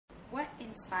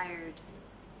inspired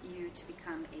you to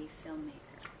become a filmmaker?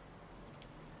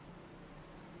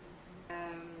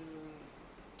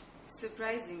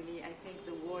 Surprisingly, I think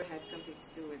the war had something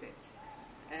to do with it.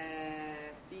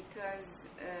 Because,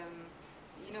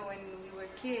 you know, when we were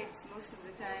kids, most of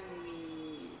the time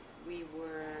we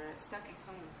were stuck at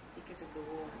home because of the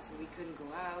war. So we couldn't go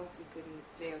out, we couldn't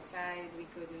play outside, we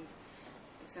couldn't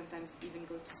sometimes even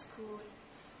go to school.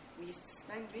 We used to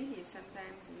spend really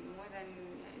sometimes more than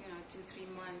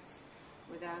 2-3 months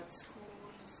without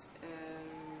schools.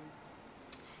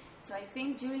 So I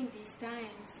think during these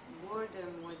times,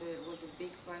 boredom was a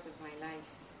big part of my life.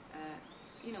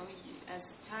 As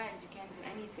a child, you can't do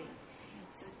anything.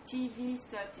 So TV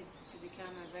started to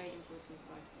become a very important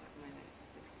part of my life.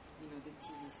 The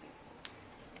TV set,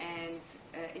 and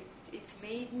it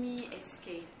made me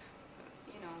escape,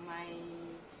 my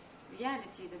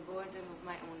reality, the boredom of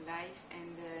my own life,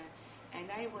 and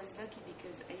I was lucky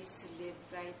because I used to live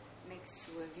right next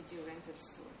to a video rental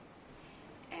store,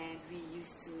 and we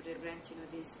used to rent,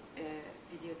 these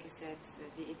video cassettes,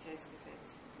 VHS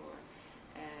cassettes for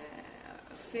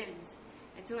films,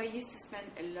 and so I used to spend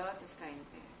a lot of time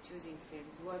there, choosing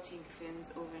films, watching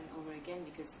films over and over again,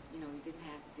 because we didn't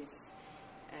have this,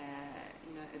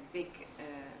 a big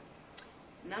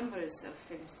numbers of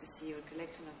films to see or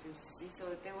collection of films to see. So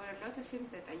there were a lot of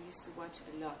films that I used to watch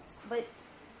a lot. But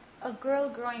a girl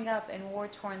growing up in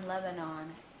war-torn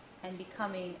Lebanon and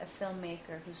becoming a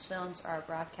filmmaker whose films are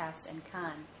broadcast in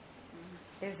Cannes,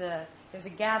 there's a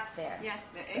gap there. Yeah,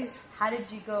 there is. How did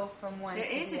you go from one to the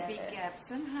other? There is a big gap.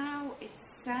 Somehow it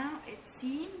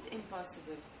seemed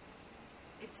impossible.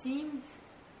 It seemed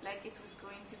like it was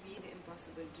going to be the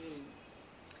impossible dream.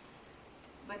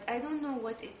 But I don't know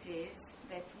what it is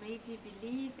that made me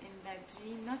believe in that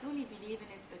dream. Not only believe in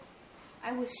it, but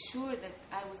I was sure that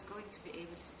I was going to be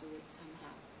able to do it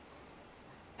somehow.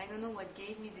 I don't know what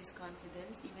gave me this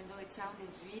confidence, even though it sounded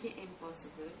really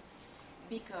impossible.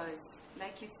 Because,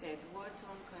 like you said,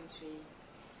 war-torn country,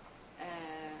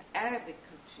 Arabic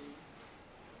country.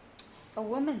 A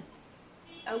woman,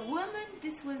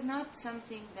 this was not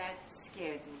something that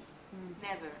scared me.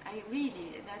 Never.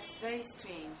 That's very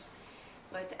strange.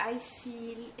 But I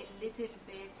feel a little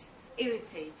bit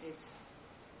irritated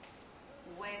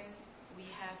when we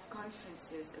have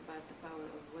conferences about the power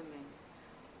of women,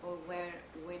 or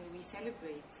when we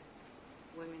celebrate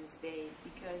Women's Day,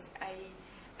 because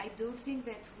I don't think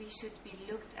that we should be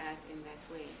looked at in that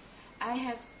way. I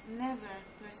have never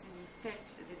personally felt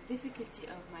the difficulty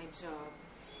of my job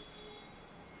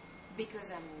because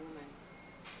I'm a woman.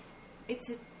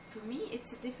 For me,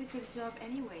 it's a difficult job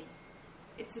anyway.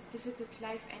 It's a difficult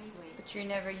life anyway. But you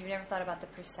never thought about the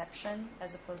perception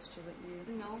as opposed to what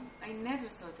you... No, I never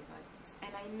thought about this.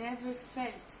 And I never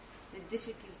felt the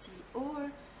difficulty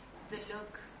or the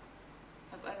look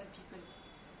of other people,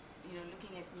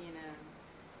 looking at me in a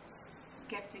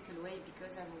skeptical way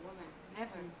because I'm a woman.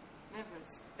 Never.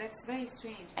 That's very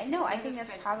strange. I know. I think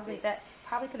that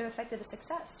probably could have affected the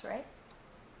success, right?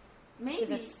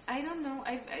 Maybe. I don't know.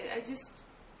 I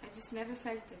just never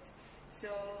felt it.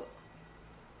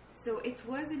 So it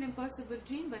was an impossible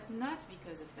dream, but not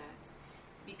because of that.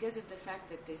 Because of the fact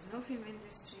that there's no film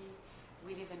industry.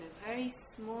 We live in a very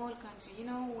small country.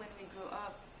 When we grow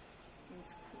up in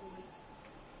school,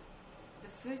 the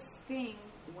first thing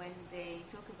when they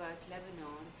talk about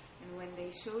Lebanon and when they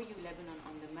show you Lebanon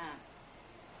on the map,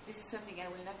 this is something I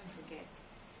will never forget.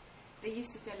 They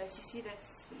used to tell us, you see that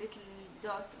little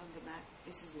dot on the map?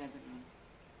 This is Lebanon.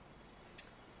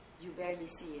 You barely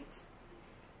see it.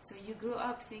 So you grow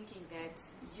up thinking that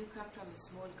you come from a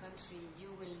small country, you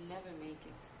will never make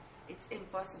it. It's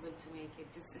impossible to make it.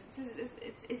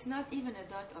 It's not even a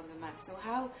dot on the map. So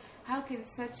how can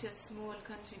such a small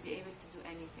country be able to do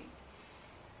anything?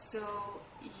 So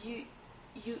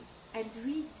and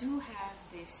we do have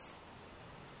this,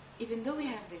 even though we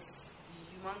have this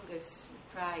humongous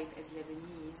pride as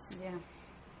Lebanese,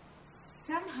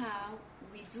 somehow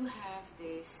we do have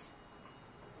this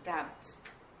doubt.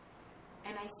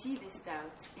 And I see this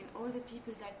doubt in all the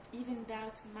people that even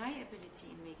doubt my ability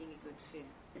in making a good film.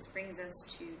 This brings us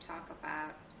to talk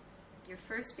about your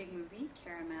first big movie,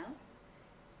 Caramel.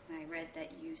 And I read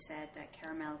that you said that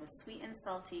caramel was sweet and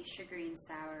salty, sugary and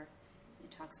sour.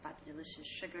 It talks about the delicious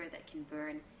sugar that can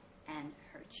burn and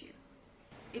hurt you.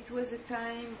 It was a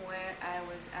time where I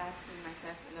was asking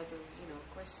myself a lot of,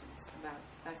 questions about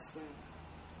us women.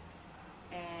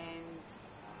 And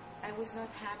I was not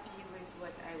happy with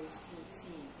what I was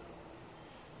seeing.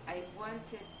 I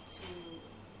wanted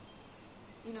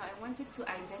to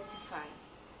identify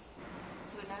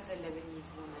to another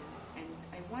Lebanese woman, and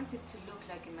I wanted to look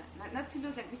like not to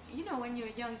look like, you know, when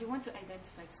you're young, you want to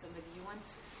identify to somebody, you want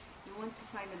to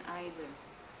find an idol,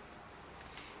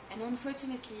 and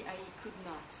unfortunately, I could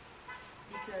not,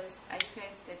 because I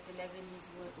felt that the Lebanese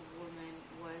woman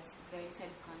was very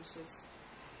self-conscious,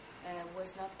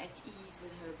 was not at ease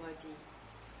with her body,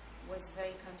 was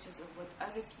very conscious of what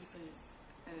other people,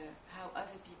 how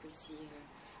other people see her.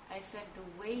 I felt the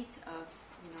weight of,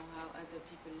 you know, how other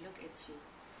people look at you.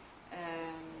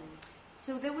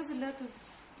 So there was a lot of,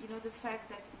 you know, the fact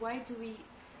that why do we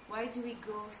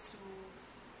go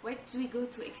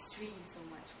to extreme so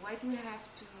much? Why do we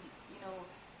have to, you know,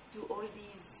 do all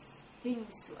these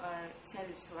things to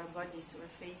ourselves, to our bodies, to our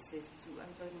faces?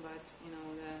 I'm talking about, you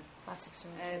know, the Plastic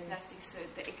surgery.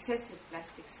 the excessive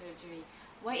plastic surgery.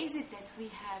 Why is it that we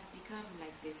have become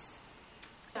like this?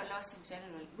 Are lost in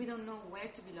general. We don't know where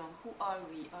to belong. Who are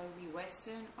we? Are we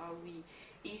Western? Are we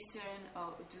Eastern?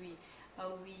 Or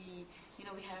are we, you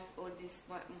know, we have all this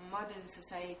modern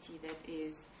society that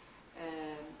is,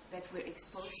 that we're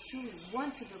exposed to. We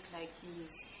want to look like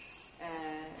these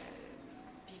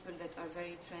people that are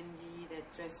very trendy, that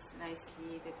dress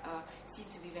nicely, that seem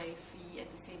to be very free. At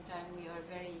the same time, we are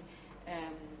very,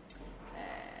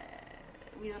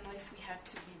 we don't know if we have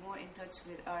to be more in touch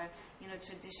with our, you know,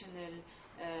 traditional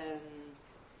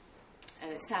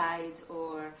side,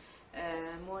 or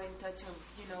more in touch of,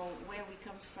 you know, where we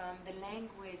come from, the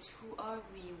language, who are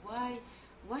we, why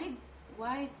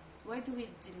do we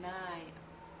deny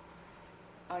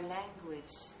our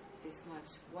language this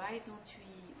much? Why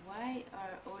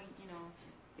are all, you know,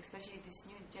 especially this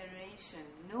new generation,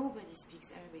 nobody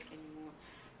speaks Arabic anymore,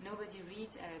 nobody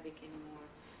reads Arabic anymore.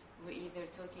 We're either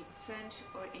talking French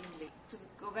or English. To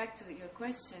go back to your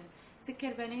question,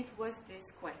 Sekkerbanit was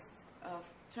this quest of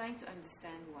trying to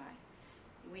understand why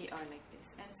we are like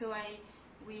this. And so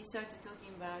we started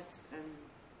talking about,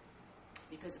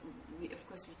 because of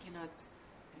course we cannot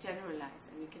generalize,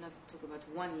 and we cannot talk about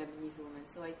one Lebanese woman.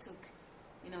 So I took,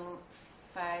 you know,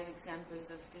 5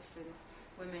 examples of different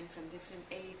women from different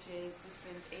ages,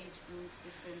 different age groups,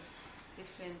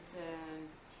 different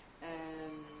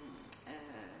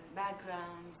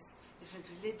backgrounds, different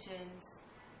religions,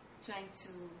 trying to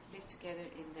live together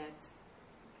in that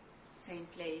same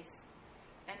place.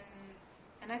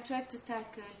 And I tried to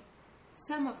tackle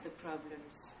some of the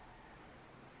problems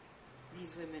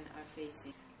these women are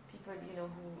facing. People, you know,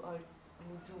 who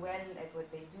do well at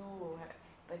what they do,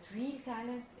 but real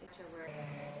talent, it's not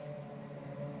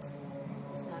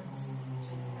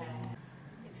transparent.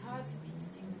 It's hard for me to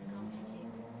deal with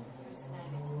complicated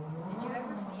personalities. Did you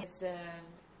ever feel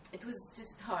it was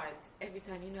just hard every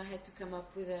time, you know, I had to come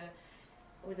up with a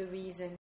reason